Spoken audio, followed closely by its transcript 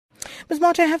Ms.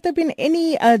 Martin, have there been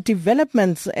any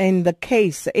developments in the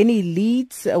case, any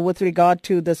leads with regard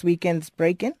to this weekend's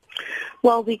break-in?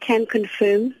 Well, we can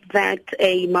confirm that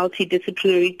a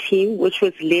multidisciplinary team, which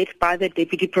was led by the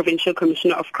Deputy Provincial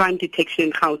Commissioner of Crime Detection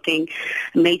in Gauteng,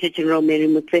 Major General Mary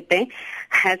Motsepe,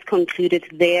 has concluded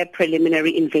their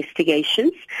preliminary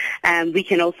investigations. We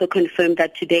can also confirm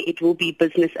that today it will be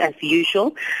business as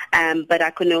usual, but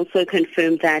I can also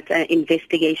confirm that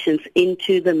investigations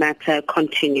into the matter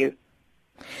continue.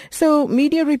 So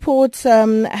media reports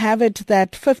have it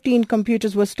that 15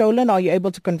 computers were stolen. Are you able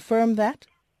to confirm that?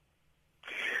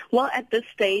 Well, at this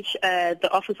stage, the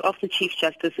Office of the Chief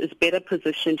Justice is better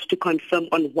positioned to confirm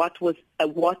on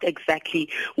what exactly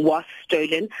was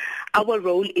stolen. Our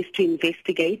role is to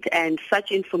investigate, and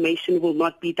such information will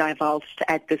not be divulged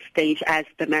at this stage as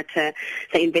the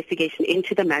investigation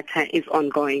into the matter is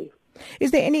ongoing.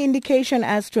 Is there any indication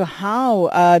as to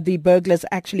how the burglars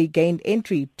actually gained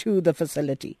entry to the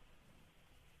facility?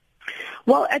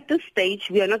 Well, at this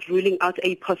stage, we are not ruling out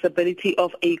a possibility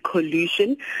of a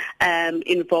collusion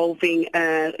involving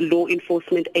law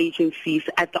enforcement agencies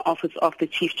at the Office of the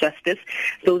Chief Justice.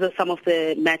 Those are some of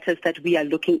the matters that we are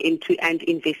looking into and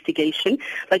investigation.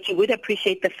 But you would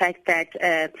appreciate the fact that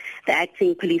the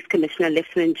Acting Police Commissioner,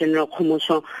 Lieutenant General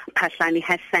Khomosho Phahlane,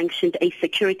 has sanctioned a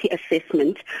security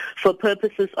assessment for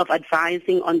purposes of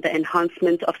advising on the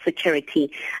enhancement of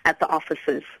security at the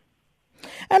offices.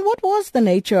 And what was the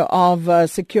nature of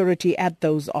security at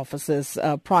those offices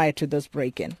prior to this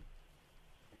break-in?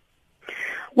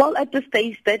 Well, at this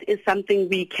stage, that is something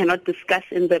we cannot discuss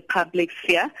in the public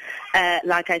sphere.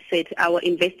 Like I said, our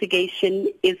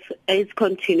investigation is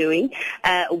continuing.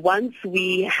 Once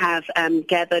we have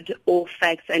gathered all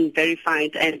facts and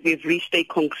verified and we've reached a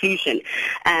conclusion,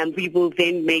 we will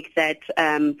then make that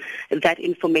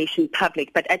information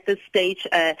public. But at this stage,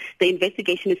 the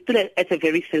investigation is still at a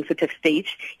very sensitive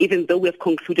stage. Even though we have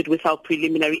concluded with our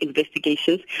preliminary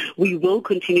investigations, we will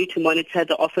continue to monitor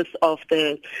the office of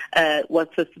the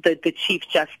Chief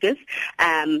Justice.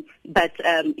 But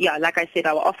like I said,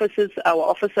 our officers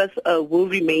will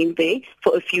remain there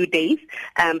for a few days.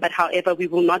 But however, we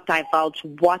will not divulge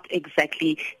what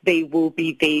exactly they will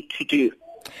be there to do.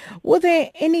 Were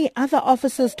there any other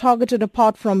officers targeted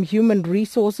apart from human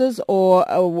resources, or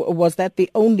was that the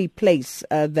only place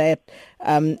that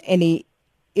any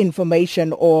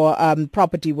information or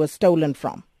property was stolen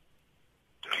from?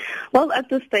 Well, at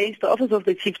this stage, the Office of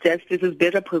the Chief Justice is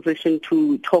better positioned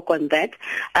to talk on that.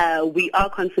 We are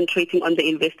concentrating on the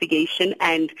investigation,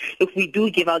 and if we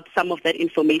do give out some of that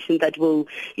information, that will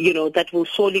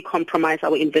surely compromise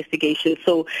our investigation.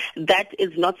 So that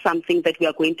is not something that we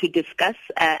are going to discuss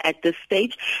at this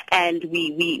stage. And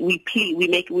we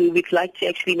would like to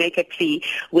actually make a plea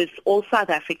with all South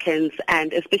Africans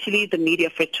and especially the media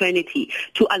fraternity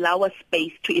to allow us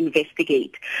space to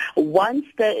investigate. Once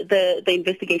the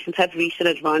investigations have reached an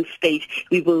advanced stage,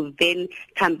 we will then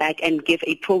come back and give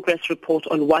a progress report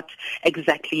on what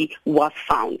exactly was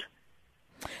found.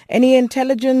 Any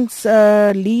intelligence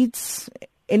leads,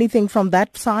 anything from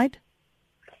that side?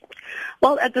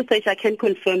 Well, at this stage, I can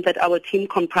confirm that our team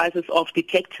comprises of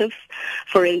detectives,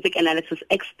 forensic analysis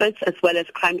experts, as well as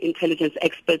crime intelligence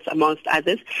experts, amongst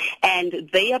others. And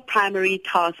their primary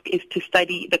task is to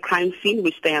study the crime scene,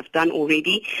 which they have done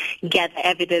already, gather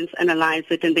evidence, analyze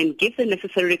it, and then give the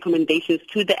necessary recommendations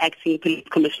to the Acting Police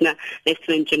Commissioner,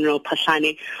 Lieutenant General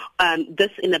Phahlane.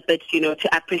 This in a bid, to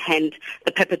apprehend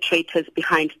the perpetrators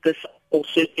behind this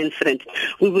incident.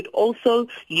 We would also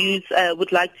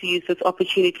would like to use this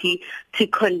opportunity to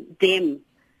condemn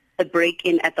a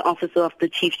break-in at the Office of the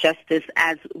Chief Justice,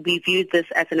 as we view this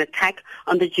as an attack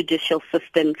on the judicial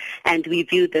system, and we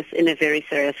view this in a very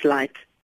serious light.